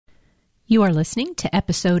You are listening to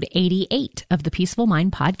episode 88 of the Peaceful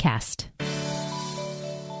Mind Podcast.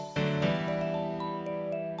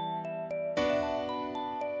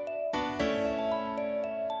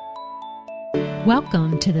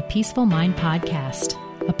 Welcome to the Peaceful Mind Podcast,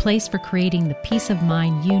 a place for creating the peace of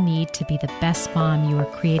mind you need to be the best mom you are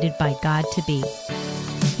created by God to be.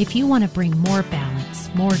 If you want to bring more balance,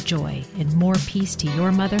 more joy, and more peace to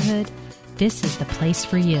your motherhood, this is the place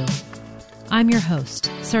for you. I'm your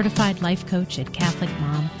host, certified life coach and Catholic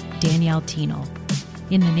mom, Danielle Thienel.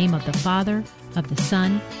 In the name of the Father, of the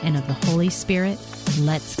Son, and of the Holy Spirit,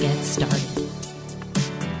 let's get started.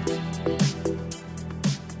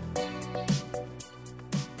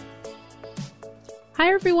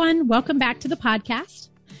 Hi, everyone. Welcome back to the podcast.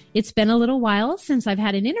 It's been a little while since I've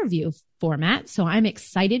had an interview format, so I'm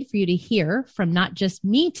excited for you to hear from not just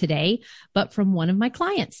me today, but from one of my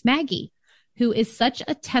clients, Maggie, who is such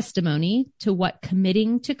a testimony to what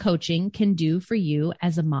committing to coaching can do for you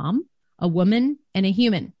as a mom, a woman, and a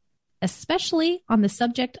human, especially on the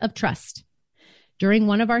subject of trust. During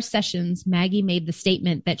one of our sessions, Maggie made the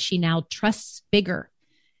statement that she now trusts bigger.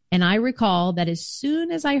 And I recall that as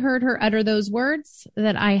soon as I heard her utter those words,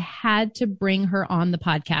 that I had to bring her on the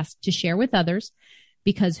podcast to share with others,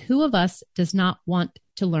 because who of us does not want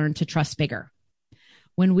to learn to trust bigger?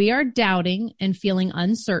 When we are doubting and feeling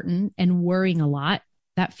uncertain and worrying a lot,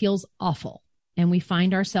 that feels awful. And we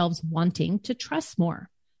find ourselves wanting to trust more.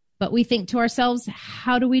 But we think to ourselves,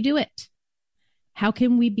 how do we do it? How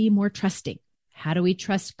can we be more trusting? How do we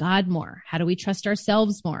trust God more? How do we trust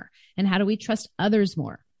ourselves more? And how do we trust others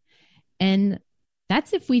more? And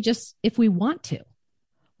that's if we want to.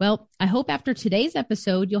 Well, I hope after today's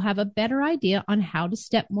episode, you'll have a better idea on how to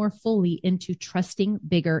step more fully into trusting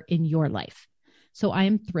bigger in your life. So I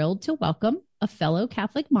am thrilled to welcome a fellow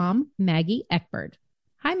Catholic mom, Maggie Eckberg.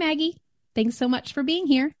 Hi, Maggie. Thanks so much for being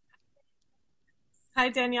here. Hi,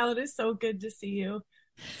 Danielle. It is so good to see you.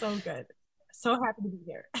 So good. So happy to be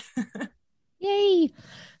here. Yay.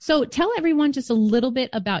 So tell everyone just a little bit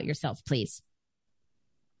about yourself, please.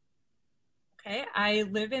 Okay. I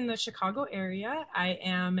live in the Chicago area. I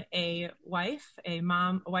am a wife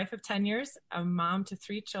of 10 years, a mom to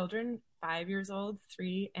 3 children, 5 years old,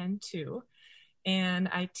 3 and 2. And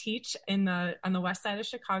I teach on the west side of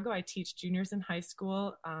Chicago. I teach juniors in high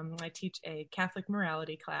school. I teach a Catholic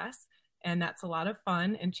morality class, and that's a lot of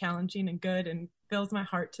fun and challenging and good and fills my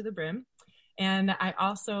heart to the brim. And I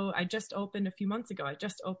just opened a few months ago, I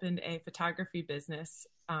just opened a photography business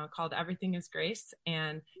called Everything is Grace.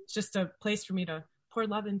 And it's just a place for me to pour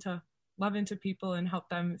love into people and help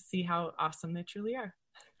them see how awesome they truly are.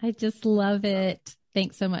 I just love it.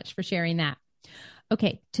 Thanks so much for sharing that.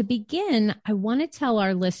 Okay, to begin, I want to tell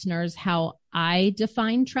our listeners how I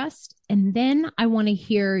define trust, and then I want to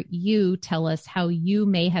hear you tell us how you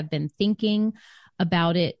may have been thinking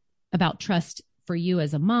about trust for you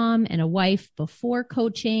as a mom and a wife before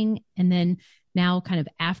coaching, and then now kind of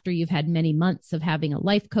after you've had many months of having a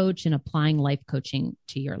life coach and applying life coaching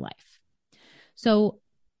to your life. So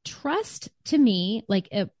trust to me,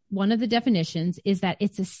 one of the definitions is that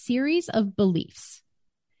it's a series of beliefs.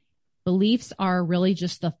 Beliefs are really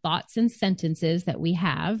just the thoughts and sentences that we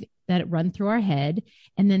have that run through our head.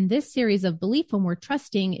 And then this series of belief, when we're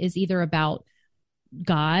trusting, is either about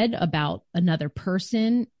God, about another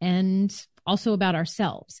person, and also about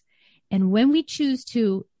ourselves. And when we choose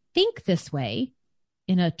to think this way,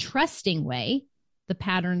 in a trusting way, the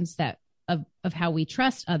patterns of how we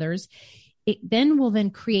trust others, it then will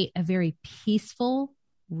create a very peaceful,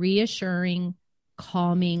 reassuring,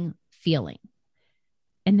 calming feeling.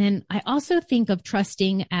 And then I also think of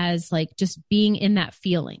trusting as just being in that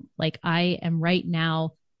feeling. Like I am right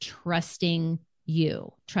now trusting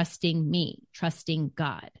you, trusting me, trusting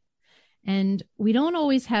God. And we don't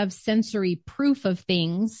always have sensory proof of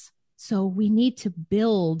things. So we need to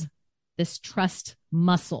build this trust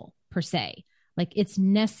muscle per se. It's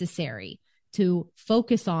necessary to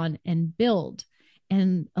focus on and build.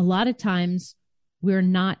 And a lot of times we're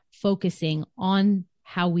not focusing on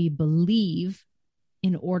how we believe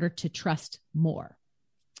in order to trust more.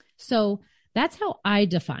 So that's how I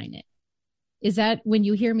define it. Is that when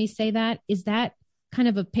you hear me say that, is that kind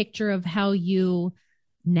of a picture of how you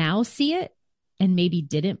now see it and maybe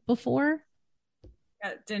didn't before?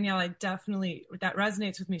 Yeah, Danielle, that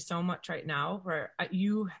resonates with me so much right now, where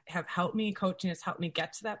you have helped me, coaching has helped me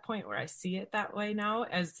get to that point where I see it that way now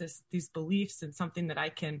as these beliefs and something that I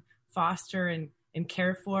can foster and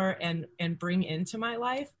care for and bring into my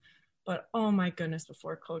life. But oh my goodness,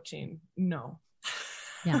 before coaching, no.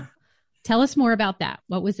 Yeah. Tell us more about that.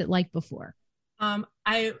 What was it like before?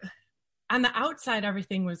 I on the outside,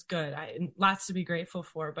 everything was good. Lots to be grateful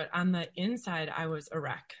for, but on the inside, I was a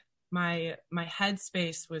wreck. My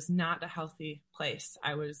headspace was not a healthy place.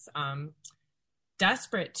 I was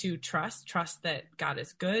desperate to trust that God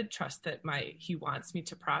is good, trust that he wants me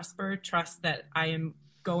to prosper, trust that I am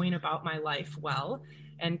going about my life well,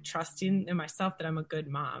 and trusting in myself that I'm a good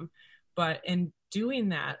mom. But in doing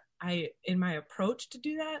that, in my approach to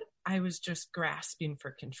do that, I was just grasping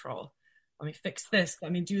for control. Let me fix this.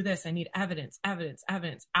 Let me do this. I need evidence,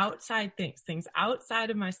 outside things outside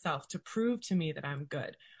of myself to prove to me that I'm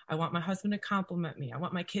good. I want my husband to compliment me. I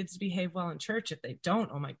want my kids to behave well in church. If they don't,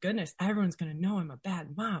 oh my goodness, everyone's going to know I'm a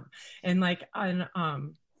bad mom. And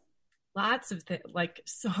lots of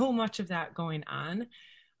so much of that going on.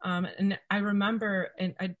 And I remember,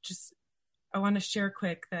 and I want to share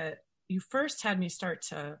quick that you first had me start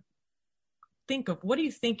to think of, what are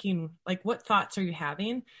you thinking? Like, what thoughts are you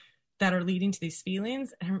having that are leading to these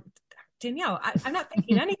feelings? And Danielle, I'm not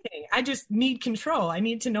thinking anything. I just need control. I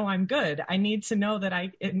need to know I'm good. I need to know that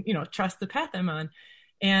I, trust the path I'm on.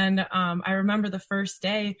 And I remember the first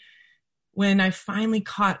day when I finally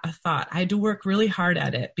caught a thought. I had to work really hard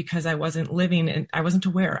at it because I wasn't living and I wasn't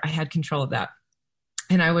aware I had control of that.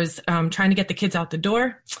 And I was trying to get the kids out the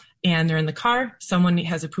door, and they're in the car. Someone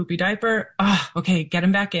has a poopy diaper. Oh, okay, get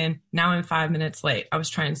them back in. Now I'm 5 minutes late. I was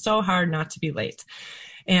trying so hard not to be late.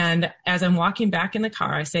 And as I'm walking back in the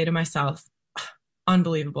car, I say to myself,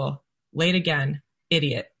 unbelievable, late again,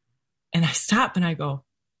 idiot. And I stop and I go,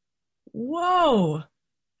 whoa,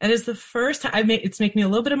 that is the first time it's making me a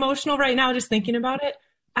little bit emotional right now, just thinking about it.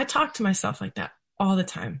 I talk to myself like that all the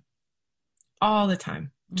time,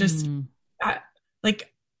 just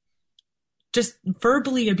just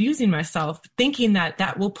verbally abusing myself, thinking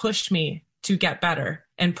that will push me to get better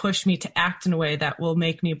and push me to act in a way that will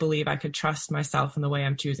make me believe I could trust myself in the way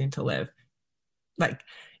I'm choosing to live. Like,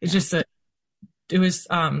 it's just it was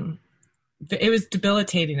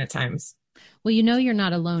debilitating at times. Well, you're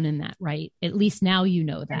not alone in that, right? At least now you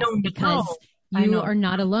know that, because you are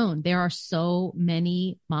not alone. There are so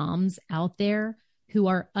many moms out there who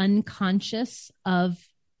are unconscious of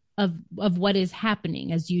what is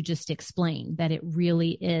happening, as you just explained, that it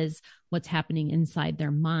really is what's happening inside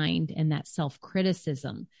their mind. And that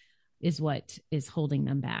self-criticism is what is holding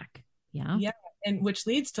them back. Yeah. Yeah. And which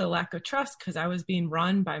leads to a lack of trust, because I was being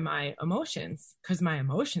run by my emotions, because my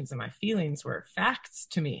emotions and my feelings were facts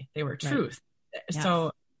to me. They were truth. Right. Yes.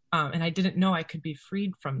 So, and I didn't know I could be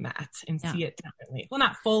freed from that and see it differently. Well,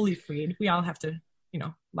 not fully freed. We all have to,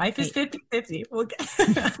 life is 50-50.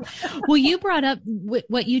 Well, you brought up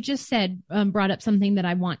what you just said, brought up something that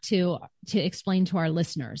I want to explain to our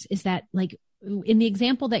listeners, is that, like, in the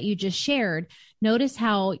example that you just shared, notice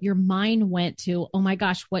how your mind went to, oh my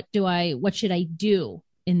gosh, what should I do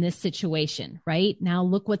in this situation? Right now,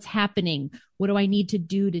 look what's happening. What do I need to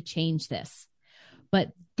do to change this?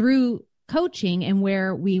 But through coaching, and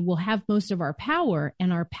where we will have most of our power,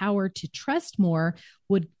 and our power to trust more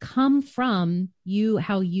would come from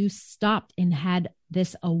how you stopped and had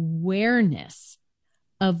this awareness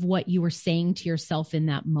of what you were saying to yourself in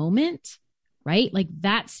that moment, right? Like,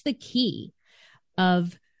 that's the key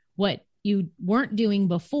of what you weren't doing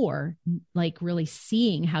before, like really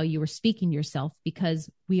seeing how you were speaking to yourself, because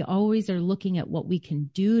we always are looking at what we can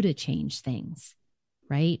do to change things,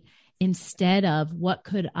 right? Instead of what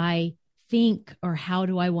could I think, or how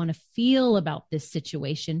do I want to feel about this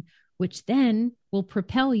situation, which then will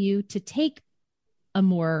propel you to take a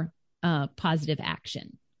more positive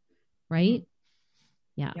action, right?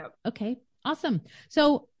 Yeah. Yep. Okay. Awesome.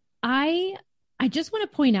 So I just want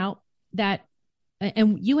to point out that,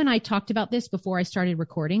 and you and I talked about this before I started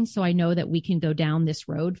recording, so I know that we can go down this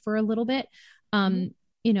road for a little bit. I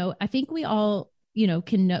think we all,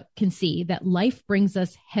 can see that life brings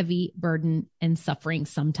us heavy burden and suffering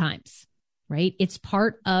sometimes, right? It's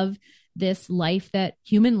part of this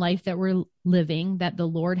human life that we're living, that the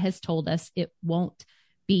Lord has told us it won't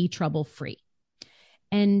be trouble-free.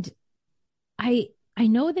 And I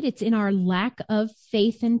know that it's in our lack of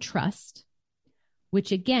faith and trust,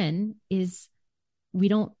 which again is, we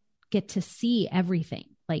don't get to see everything.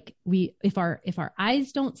 Like, if our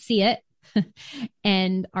eyes don't see it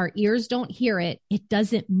and our ears don't hear it, it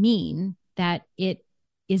doesn't mean that it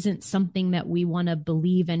isn't something that we want to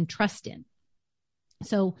believe and trust in.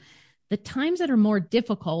 So the times that are more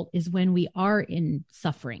difficult is when we are in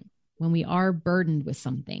suffering, when we are burdened with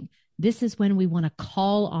something. This is when we want to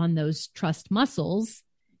call on those trust muscles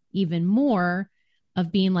even more,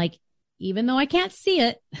 of being like, even though I can't see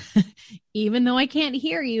it, even though I can't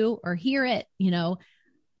hear you or hear it,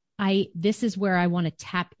 this is where I want to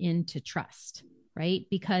tap into trust, right?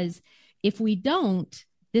 Because if we don't,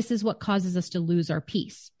 this is what causes us to lose our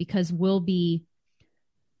peace, because we'll be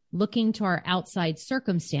looking to our outside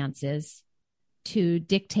circumstances to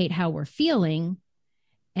dictate how we're feeling.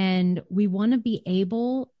 And we want to be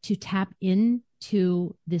able to tap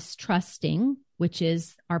into this trusting, which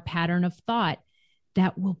is our pattern of thought,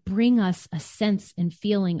 that will bring us a sense and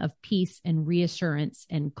feeling of peace and reassurance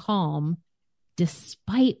and calm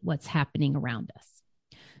despite what's happening around us.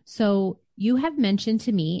 So you have mentioned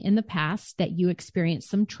to me in the past that you experienced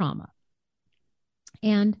some trauma.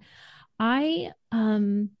 And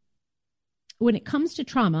when it comes to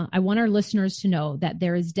trauma, I want our listeners to know that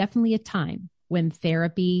there is definitely a time when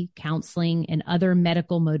therapy, counseling, and other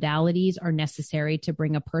medical modalities are necessary to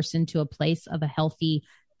bring a person to a place of a healthy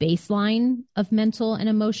baseline of mental and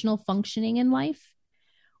emotional functioning in life,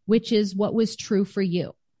 which is what was true for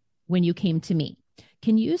you when you came to me.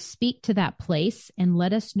 Can you speak to that place and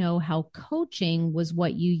let us know how coaching was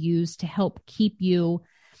what you used to help keep you,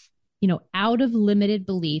 out of limited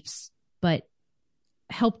beliefs, but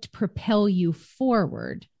helped propel you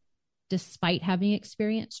forward despite having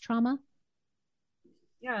experienced trauma?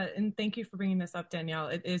 Yeah. And thank you for bringing this up, Danielle.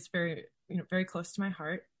 It is very, very close to my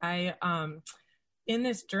heart. In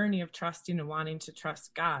this journey of trusting and wanting to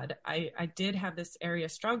trust God, I did have this area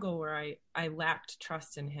struggle where I lacked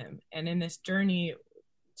trust in him. And in this journey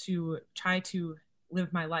to try to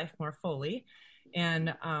live my life more fully,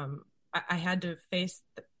 and I had to face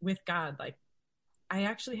with God, like, I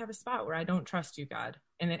actually have a spot where I don't trust you, God.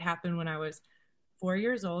 And it happened when I was 4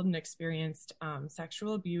 years old and experienced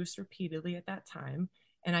sexual abuse repeatedly at that time.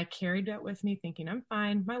 And I carried that with me thinking, I'm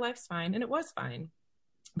fine, my life's fine. And it was fine.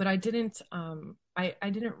 But I didn't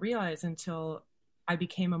realize until I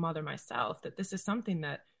became a mother myself that this is something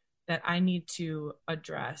that I need to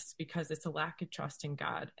address, because it's a lack of trust in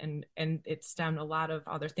God. And it stemmed, a lot of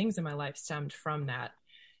other things in my life stemmed from that.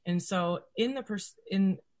 And so in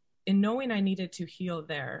knowing I needed to heal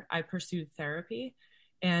there, I pursued therapy,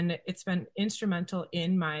 and it's been instrumental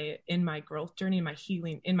in my growth journey,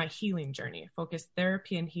 in my healing journey. Focused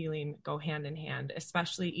therapy and healing go hand in hand,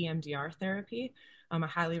 especially EMDR therapy. I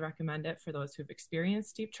highly recommend it for those who've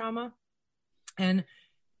experienced deep trauma. And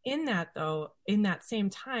in that same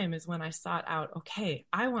time is when I sought out, okay,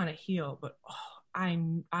 I want to heal, but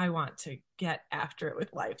I want to get after it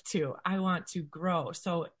with life too. I want to grow.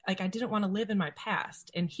 So I didn't want to live in my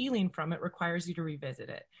past, and healing from it requires you to revisit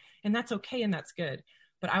it. And that's okay. And that's good.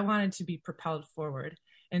 But I wanted to be propelled forward.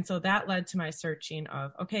 And so that led to my searching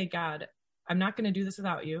of, okay, God, I'm not going to do this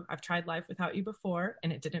without you. I've tried life without you before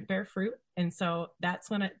and it didn't bear fruit. And so that's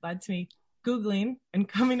when it led to me Googling and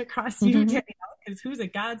coming across you, Danielle, because who's a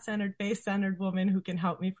God-centered, faith-centered woman who can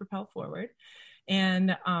help me propel forward.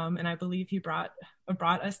 And I believe he brought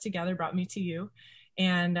us together, brought me to you.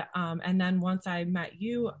 And then once I met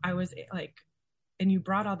you, I was like, and you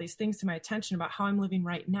brought all these things to my attention about how I'm living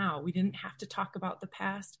right now. We didn't have to talk about the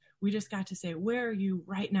past. We just got to say, where are you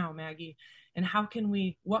right now, Maggie? And how can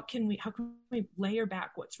we layer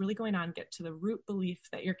back what's really going on, get to the root belief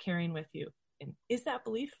that you're carrying with you? And is that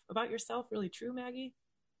belief about yourself really true, Maggie?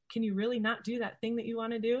 Can you really not do that thing that you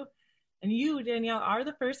want to do? And you, Danielle, are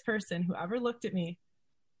the first person who ever looked at me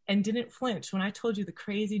and didn't flinch when I told you the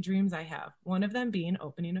crazy dreams I have. One of them being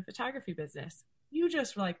opening a photography business. You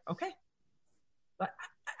just were like, okay. But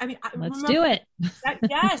let's do it.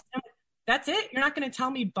 Yes. That's it. You're not going to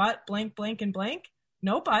tell me but blank, blank, and blank.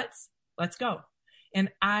 No buts. Let's go. And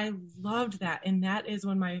I loved that. And that is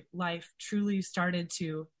when my life truly started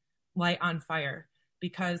to light on fire,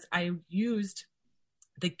 because I used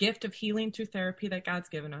the gift of healing through therapy that God's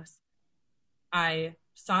given us. I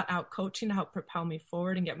sought out coaching to help propel me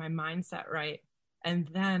forward and get my mindset right. And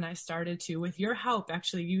then I started to, with your help,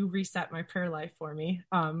 actually, you reset my prayer life for me.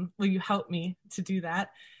 Will you help me to do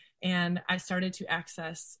that? And I started to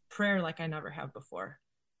access prayer like I never have before.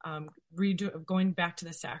 Going back to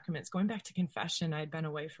the sacraments, going back to confession. I'd been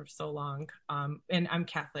away for so long. And I'm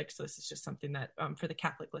Catholic, so this is just something that for the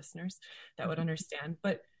Catholic listeners that would understand.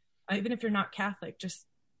 But even if you're not Catholic, just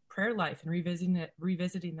prayer life and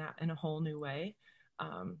revisiting that in a whole new way,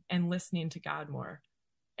 and listening to God more.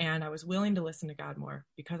 And I was willing to listen to God more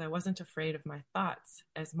because I wasn't afraid of my thoughts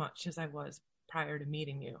as much as I was prior to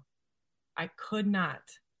meeting you. I could not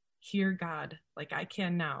hear God like I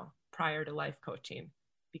can now prior to life coaching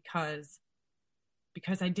because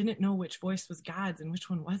I didn't know which voice was God's and which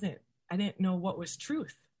one wasn't. I didn't know what was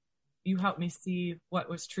truth. You helped me see what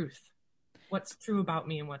was truth, what's true about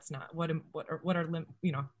me and what's not, what are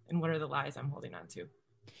the lies I'm holding on to.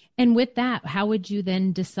 And with that, how would you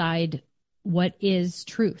then decide what is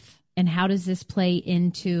truth, and how does this play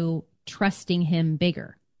into trusting him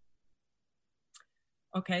bigger?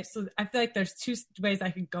 Okay. So I feel like there's two ways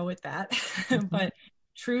I could go with that, but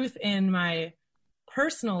truth in my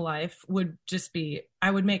personal life would just be,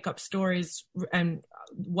 I would make up stories, and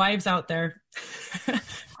wives out there,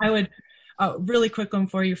 I would, really quick one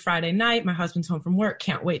for you. Friday night, my husband's home from work.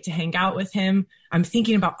 Can't wait to hang out with him. I'm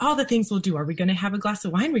thinking about all the things we'll do. Are we going to have a glass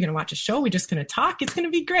of wine? Are we going to watch a show? Are we just going to talk? It's going to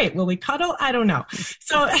be great. Will we cuddle? I don't know.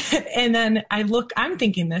 So, and then I'm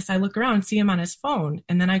thinking this, I look around, see him on his phone.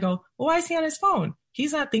 And then I go, well, why is he on his phone?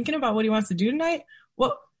 He's not thinking about what he wants to do tonight.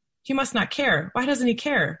 Well, he must not care. Why doesn't he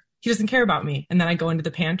care? He doesn't care about me. And then I go into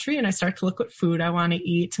the pantry and I start to look what food I want to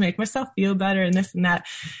eat to make myself feel better and this and that.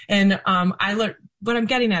 And I learned, what I'm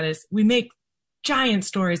getting at is we make giant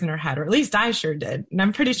stories in our head, or at least I sure did. And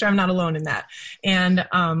I'm pretty sure I'm not alone in that. And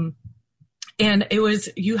it was,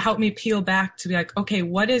 you helped me peel back to be like, okay,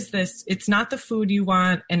 what is this? It's not the food you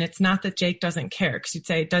want. And it's not that Jake doesn't care. Cause you'd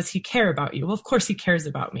say, does he care about you? Well, of course he cares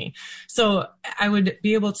about me. So I would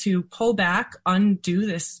be able to pull back, undo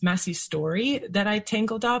this messy story that I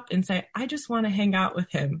tangled up and say, I just want to hang out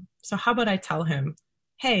with him. So how about I tell him,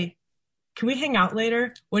 hey, can we hang out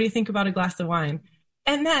later? What do you think about a glass of wine?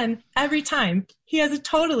 And then every time he has a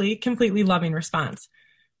totally, completely loving response.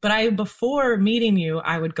 But before meeting you,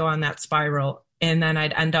 I would go on that spiral, and then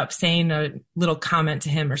I'd end up saying a little comment to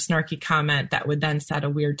him or snarky comment that would then set a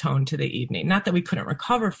weird tone to the evening. Not that we couldn't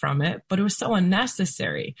recover from it, but it was so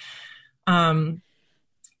unnecessary. Yeah.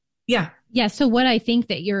 Yeah. So what I think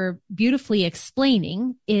that you're beautifully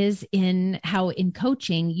explaining is in how in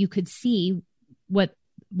coaching, you could see what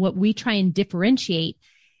we try and differentiate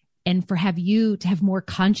and have you to have more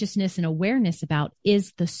consciousness and awareness about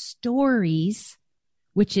is the stories,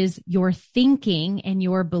 which is your thinking and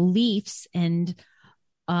your beliefs and,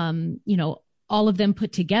 all of them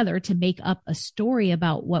put together to make up a story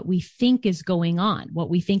about what we think is going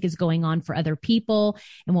on for other people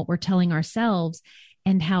and what we're telling ourselves,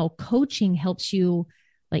 and how coaching helps you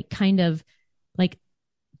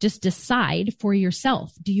just decide for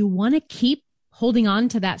yourself. Do you want to keep holding on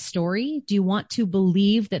to that story? Do you want to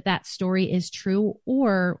believe that story is true?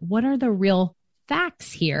 Or what are the real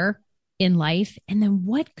facts here in life? And then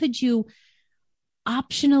what could you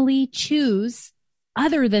optionally choose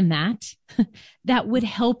other than that that would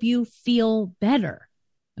help you feel better?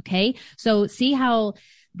 Okay. So see how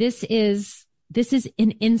this is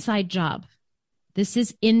an inside job. This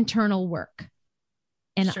is internal work.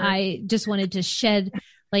 And sure. I just wanted to shed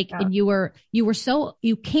and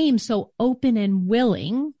you came so open and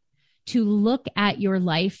willing to look at your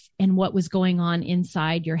life and what was going on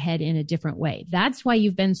inside your head in a different way. That's why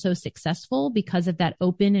you've been so successful, because of that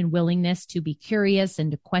open and willingness to be curious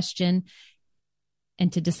and to question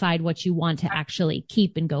and to decide what you want to actually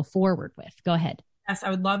keep and go forward with. Go ahead. Yes,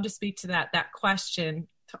 I would love to speak to that question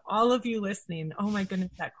to all of you listening. Oh my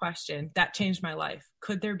goodness, that question that changed my life.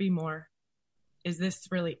 Could there be more? Is this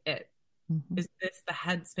really it? Mm-hmm. Is this the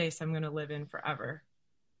headspace I'm going to live in forever?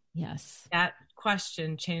 Yes. That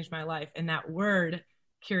question changed my life. And that word,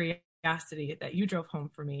 curiosity, that you drove home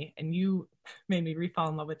for me, and you made me re-fall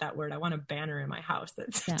in love with that word. I want a banner in my house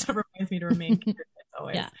that reminds me to remain curious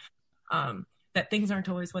always. Yeah. That things aren't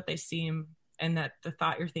always what they seem, and that the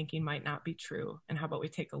thought you're thinking might not be true. And how about we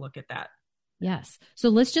take a look at that? Yes. So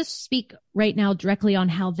let's just speak right now directly on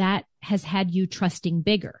how that has had you trusting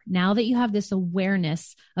bigger. Now that you have this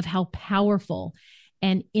awareness of how powerful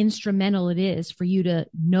and instrumental it is for you to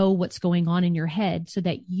know what's going on in your head, so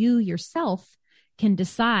that you yourself can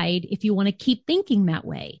decide if you want to keep thinking that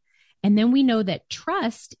way. And then we know that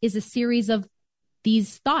trust is a series of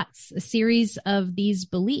these thoughts, a series of these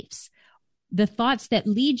beliefs, the thoughts that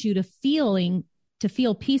lead you to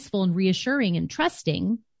feel peaceful and reassuring and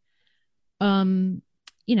trusting.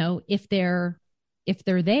 If they're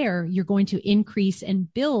there, you're going to increase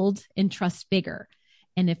and build and trust bigger.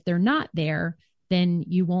 And if they're not there, then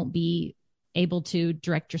you won't be able to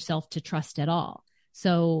direct yourself to trust at all.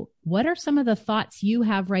 So what are some of the thoughts you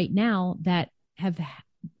have right now that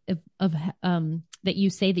that you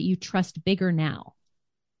say that you trust bigger now?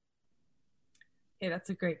 Hey, that's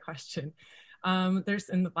a great question. There's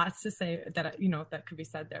lots to say that, that could be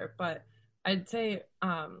said there, but I'd say,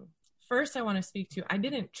 first I want to speak to, I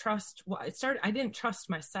didn't trust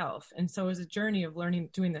myself. And so it was a journey of learning,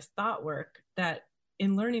 doing this thought work, that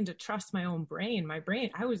in learning to trust my own brain,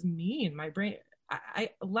 I was mean. I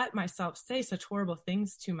let myself say such horrible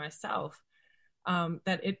things to myself,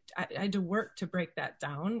 that I had to work to break that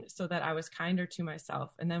down so that I was kinder to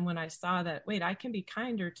myself. And then when I saw that, wait, I can be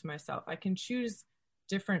kinder to myself. I can choose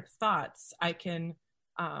different thoughts. I can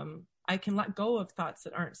let go of thoughts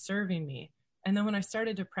that aren't serving me. And then when I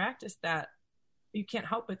started to practice that, you can't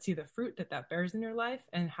help but see the fruit that bears in your life,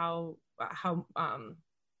 and how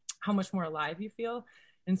much more alive you feel.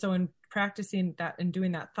 And so in practicing that and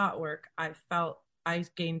doing that thought work, I felt I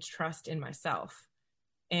gained trust in myself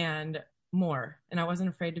and more. And I wasn't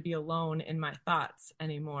afraid to be alone in my thoughts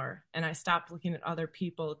anymore. And I stopped looking at other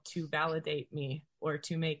people to validate me or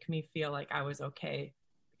to make me feel like I was okay,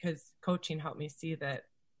 because coaching helped me see that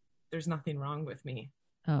there's nothing wrong with me.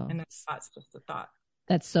 Oh, and that's just a thought.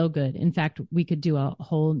 That's so good. In fact, we could do a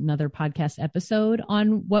whole nother podcast episode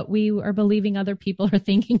on what we are believing other people are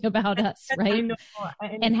thinking about us, right? I know.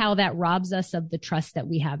 And how that robs us of the trust that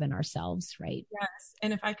we have in ourselves, right? Yes.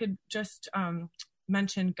 And if I could just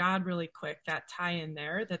mention God really quick, that tie in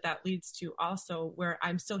there, that leads to also where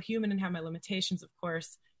I'm still human and have my limitations, of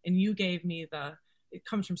course. And you gave me it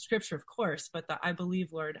comes from scripture, of course, but I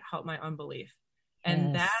believe, Lord, help my unbelief.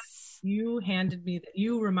 And that you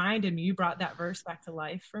reminded me, you brought that verse back to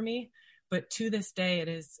life for me. But to this day, it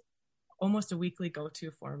is almost a weekly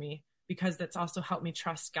go-to for me, because that's also helped me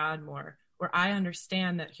trust God more, where I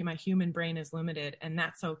understand that my human brain is limited, and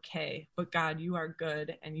that's okay. But God, you are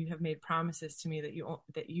good, and you have made promises to me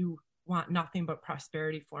that you want nothing but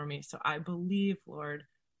prosperity for me. So I believe, Lord,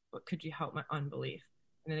 but could you help my unbelief?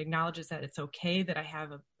 And it acknowledges that it's okay that I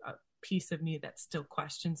have a piece of me that still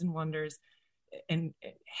questions and wonders and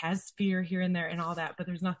has fear here and there and all that, but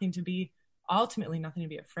there's ultimately nothing to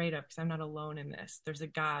be afraid of, because I'm not alone in this. There's a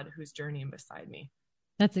God who's journeying beside me.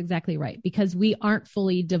 That's exactly right. Because we aren't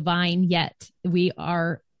fully divine yet. We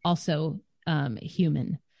are also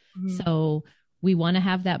human. Mm-hmm. So we want to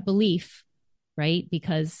have that belief, right?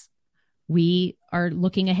 Because we are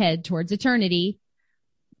looking ahead towards eternity,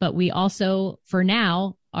 but we also, for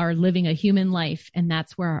now, are living a human life, and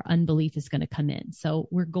that's where our unbelief is going to come in. So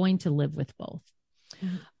we're going to live with both.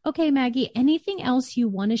 Mm-hmm. Okay, Maggie, anything else you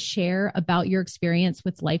want to share about your experience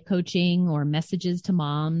with life coaching, or messages to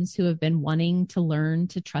moms who have been wanting to learn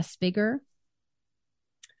to trust bigger?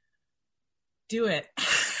 Do it.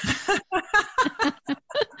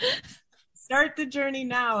 Start the journey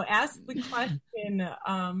now. Ask the question.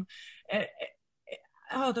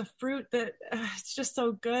 The fruit that it's just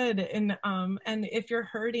so good. And if you're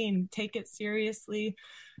hurting, take it seriously,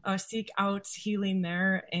 seek out healing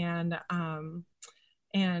there, and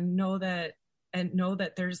know that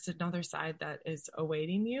there's another side that is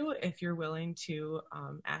awaiting you if you're willing to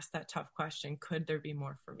ask that tough question. Could there be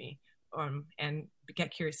more for me? And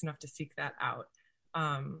get curious enough to seek that out.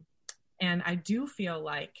 And I do feel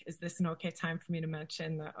like, is this an okay time for me to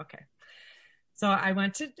mention okay. So I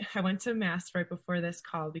went to Mass right before this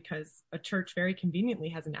call, because a church very conveniently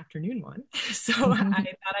has an afternoon one. So mm-hmm. I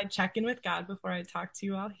thought I'd check in with God before I talk to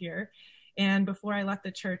you all here. And before I left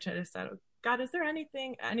the church, I just said, God, is there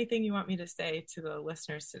anything you want me to say to the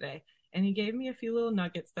listeners today? And he gave me a few little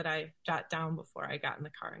nuggets that I jot down before I got in the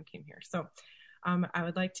car and came here. So I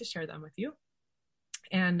would like to share them with you.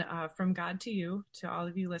 And from God to you, to all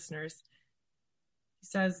of you listeners, he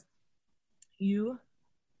says, you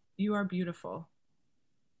are beautiful.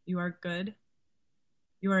 You are good.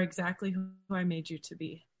 You are exactly who I made you to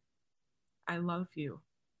be. I love you.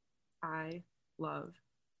 I love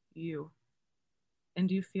you. And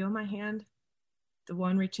do you feel my hand? The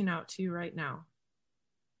one reaching out to you right now.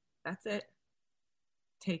 That's it.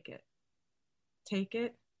 Take it. Take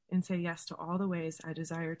it and say yes to all the ways I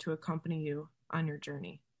desire to accompany you on your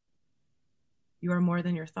journey. You are more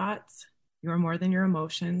than your thoughts. You are more than your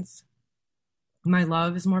emotions. My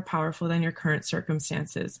love is more powerful than your current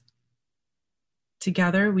circumstances.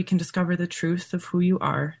 Together, we can discover the truth of who you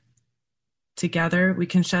are. Together, we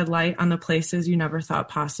can shed light on the places you never thought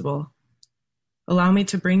possible. Allow me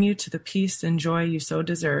to bring you to the peace and joy you so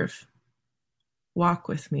deserve. Walk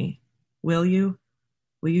with me. Will you?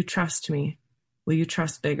 Will you trust me? Will you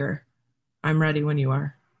trust bigger? I'm ready when you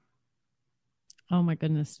are. Oh my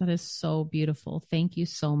goodness, that is so beautiful. Thank you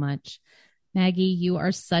so much. Maggie, you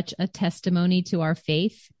are such a testimony to our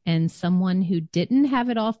faith, and someone who didn't have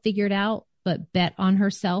it all figured out, but bet on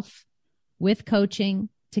herself with coaching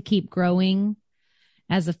to keep growing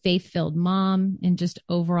as a faith-filled mom and just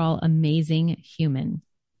overall amazing human.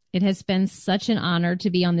 It has been such an honor to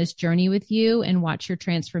be on this journey with you and watch your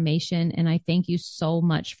transformation. And I thank you so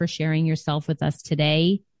much for sharing yourself with us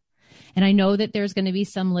today. And I know that there's going to be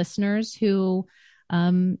some listeners who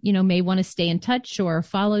may want to stay in touch or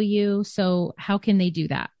follow you. So how can they do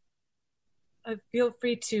that? Feel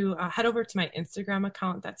free to head over to my Instagram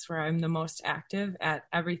account. That's where I'm the most active at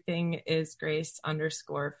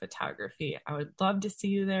everythingisgrace_photography. I would love to see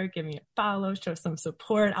you there. Give me a follow, show some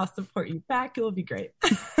support. I'll support you back. It will be great.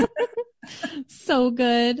 So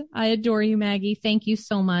good. I adore you, Maggie. Thank you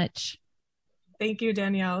so much. Thank you,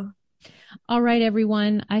 Danielle. All right,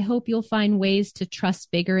 everyone. I hope you'll find ways to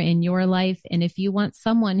trust bigger in your life. And if you want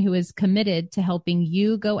someone who is committed to helping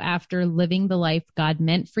you go after living the life God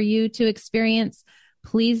meant for you to experience,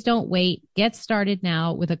 please don't wait. Get started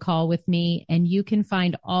now with a call with me, and you can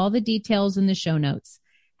find all the details in the show notes.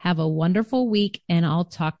 Have a wonderful week, and I'll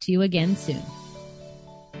talk to you again soon.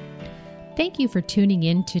 Thank you for tuning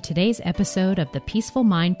in to today's episode of the Peaceful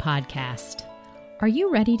Mind Podcast. Are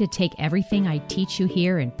you ready to take everything I teach you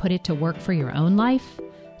here and put it to work for your own life?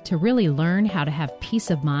 To really learn how to have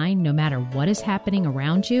peace of mind no matter what is happening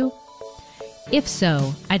around you? If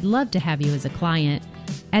so, I'd love to have you as a client.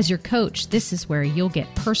 As your coach, this is where you'll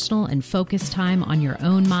get personal and focused time on your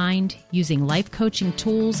own mind, using life coaching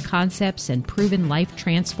tools, concepts, and proven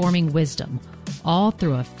life-transforming wisdom, all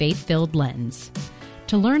through a faith-filled lens.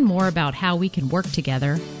 To learn more about how we can work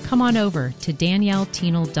together, come on over to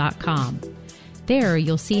DanielleTienel.com. There,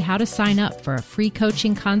 you'll see how to sign up for a free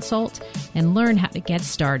coaching consult and learn how to get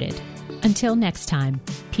started. Until next time,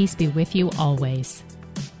 peace be with you always.